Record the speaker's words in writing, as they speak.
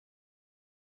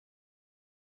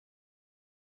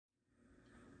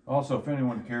Also, if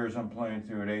anyone cares, I'm playing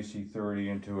through an AC-30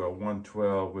 into a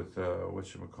 112 with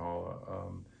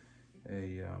whatchamacallit,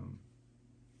 a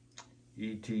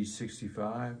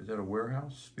ET65. Is that a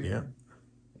warehouse speaker?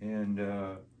 Yeah. And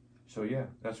so yeah,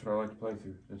 that's what I like to play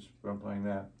through. I'm playing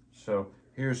that. So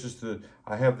here's just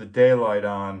I have the daylight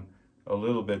on a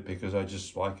little bit because I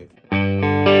just like it.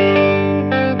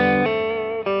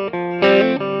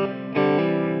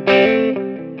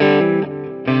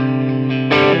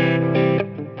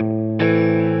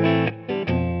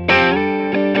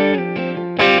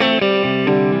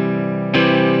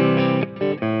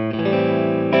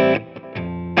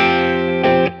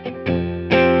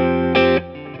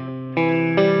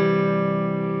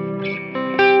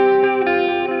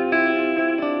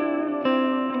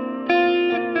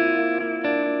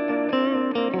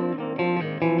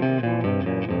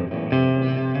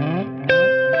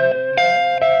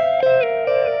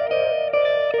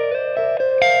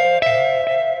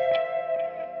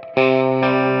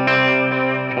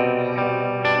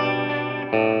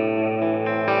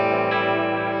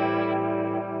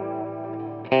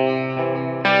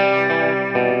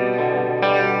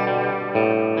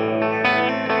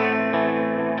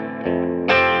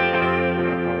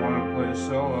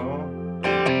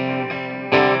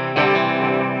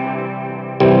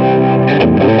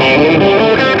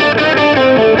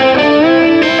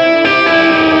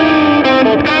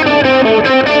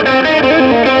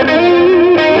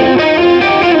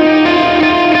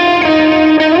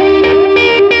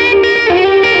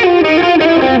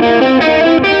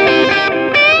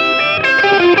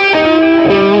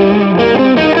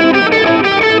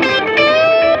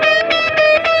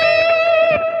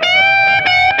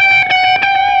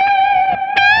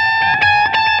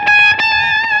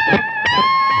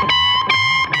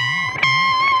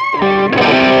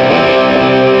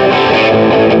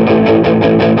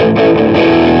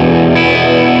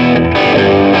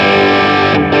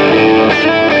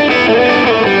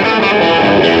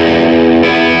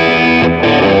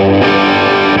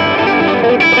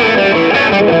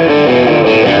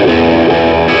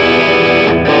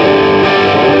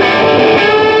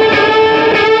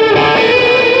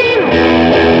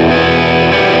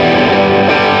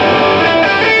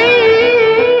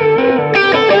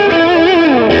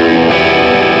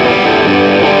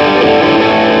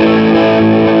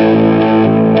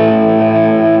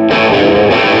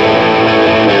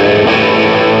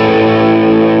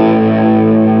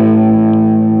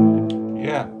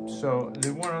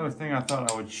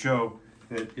 Show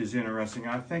that is interesting.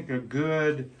 I think a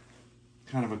good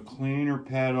kind of a cleaner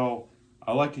pedal,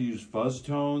 I like to use fuzz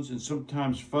tones, and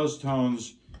sometimes fuzz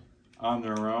tones on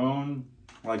their own,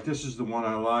 like this is the one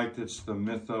I liked. It's the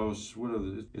Mythos,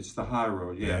 it's the High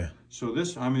Road, yeah. So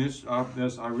this, I mean, I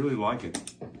really like it.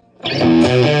 But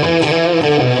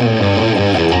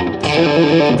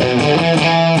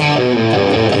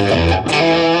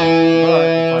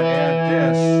if I add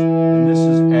this, and this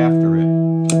is after it.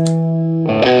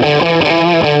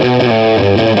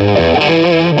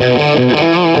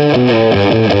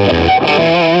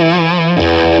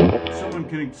 Someone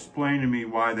can explain to me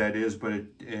why that is, but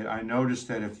I noticed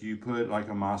that if you put like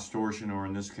a distortion, or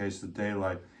in this case the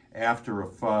daylight, after a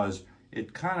fuzz,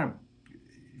 it kind of,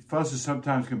 fuzzes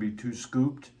sometimes can be too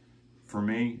scooped for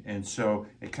me, and so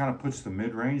it kind of puts the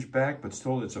mid-range back, but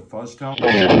still it's a fuzz tone.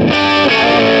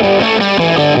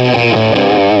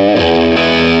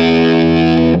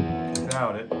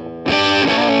 Without it.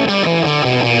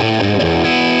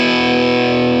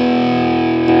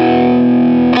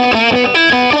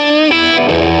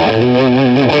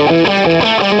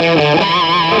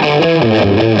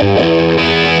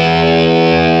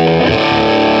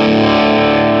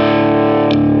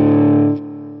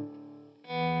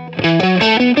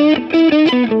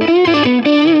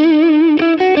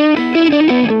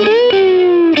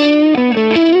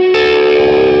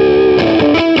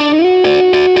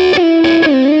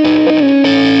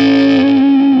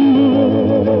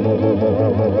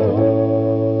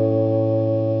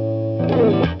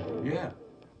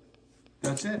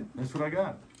 That's it. That's what I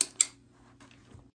got.